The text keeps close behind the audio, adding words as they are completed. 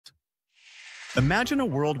Imagine a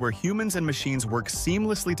world where humans and machines work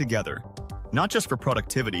seamlessly together, not just for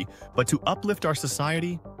productivity, but to uplift our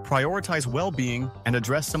society, prioritize well-being, and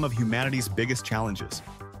address some of humanity's biggest challenges.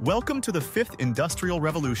 Welcome to the fifth industrial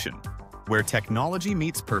revolution, where technology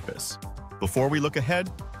meets purpose. Before we look ahead,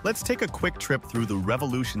 let's take a quick trip through the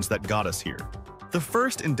revolutions that got us here. The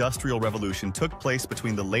first industrial revolution took place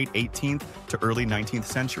between the late 18th to early 19th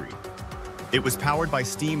century. It was powered by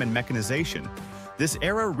steam and mechanization. This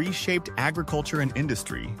era reshaped agriculture and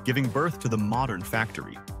industry, giving birth to the modern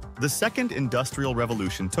factory. The second industrial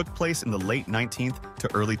revolution took place in the late 19th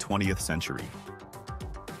to early 20th century.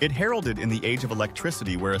 It heralded in the age of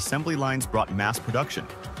electricity, where assembly lines brought mass production,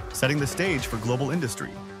 setting the stage for global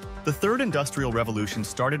industry. The third industrial revolution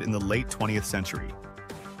started in the late 20th century.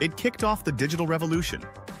 It kicked off the digital revolution,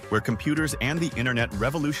 where computers and the internet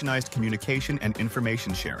revolutionized communication and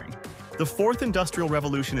information sharing. The fourth industrial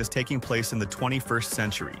revolution is taking place in the 21st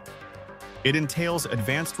century. It entails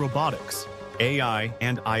advanced robotics, AI,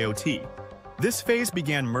 and IoT. This phase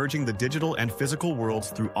began merging the digital and physical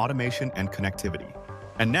worlds through automation and connectivity.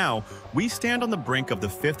 And now, we stand on the brink of the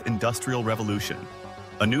fifth industrial revolution,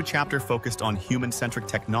 a new chapter focused on human-centric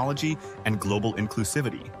technology and global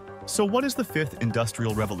inclusivity. So what is the fifth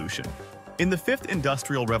industrial revolution? In the fifth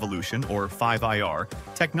industrial revolution, or 5IR,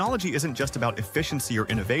 technology isn't just about efficiency or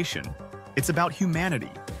innovation, it's about humanity.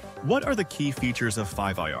 What are the key features of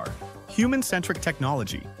 5IR? Human-centric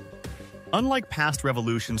technology. Unlike past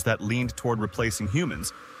revolutions that leaned toward replacing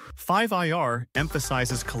humans, 5IR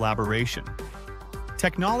emphasizes collaboration.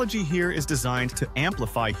 Technology here is designed to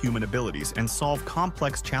amplify human abilities and solve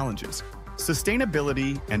complex challenges.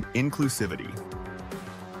 Sustainability and inclusivity.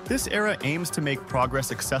 This era aims to make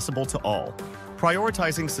progress accessible to all,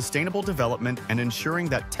 prioritizing sustainable development and ensuring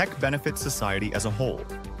that tech benefits society as a whole.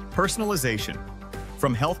 Personalization.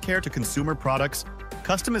 From healthcare to consumer products,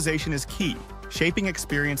 customization is key, shaping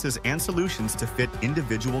experiences and solutions to fit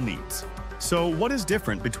individual needs. So, what is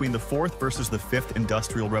different between the fourth versus the fifth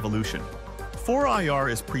industrial revolution?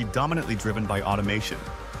 4IR is predominantly driven by automation.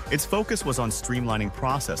 Its focus was on streamlining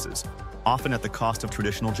processes, often at the cost of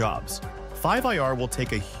traditional jobs. 5IR will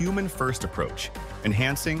take a human-first approach,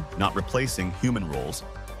 enhancing, not replacing, human roles,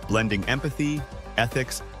 blending empathy,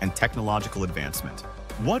 ethics, and technological advancement.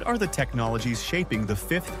 What are the technologies shaping the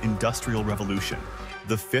fifth industrial revolution?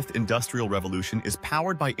 The fifth industrial revolution is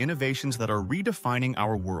powered by innovations that are redefining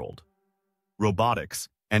our world. Robotics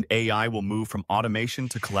and AI will move from automation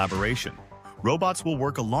to collaboration. Robots will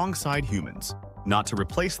work alongside humans, not to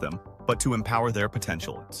replace them, but to empower their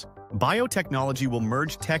potentials. Biotechnology will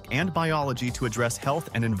merge tech and biology to address health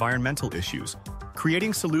and environmental issues,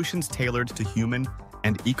 creating solutions tailored to human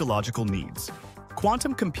and ecological needs.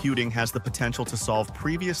 Quantum computing has the potential to solve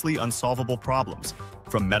previously unsolvable problems.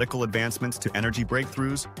 From medical advancements to energy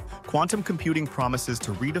breakthroughs, quantum computing promises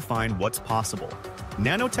to redefine what's possible.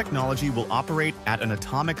 Nanotechnology will operate at an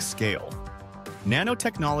atomic scale.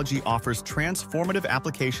 Nanotechnology offers transformative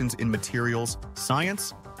applications in materials,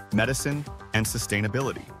 science, medicine, and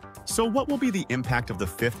sustainability. So what will be the impact of the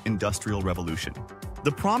fifth industrial revolution?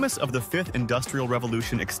 The promise of the fifth industrial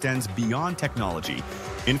revolution extends beyond technology,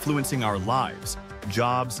 influencing our lives,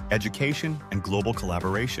 jobs, education, and global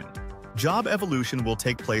collaboration. Job evolution will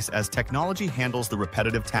take place as technology handles the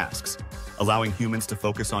repetitive tasks, allowing humans to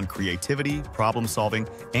focus on creativity, problem-solving,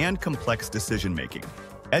 and complex decision-making.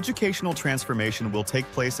 Educational transformation will take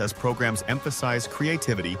place as programs emphasize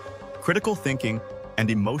creativity, critical thinking, and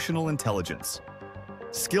emotional intelligence,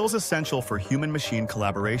 skills essential for human-machine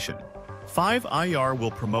collaboration. 5IR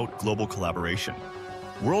will promote global collaboration.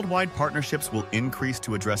 Worldwide partnerships will increase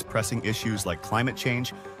to address pressing issues like climate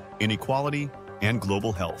change, inequality, and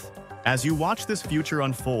global health. As you watch this future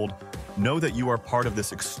unfold, know that you are part of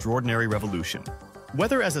this extraordinary revolution.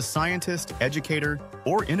 Whether as a scientist, educator,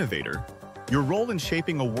 or innovator, your role in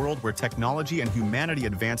shaping a world where technology and humanity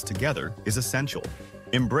advance together is essential.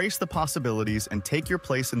 Embrace the possibilities and take your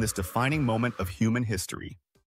place in this defining moment of human history.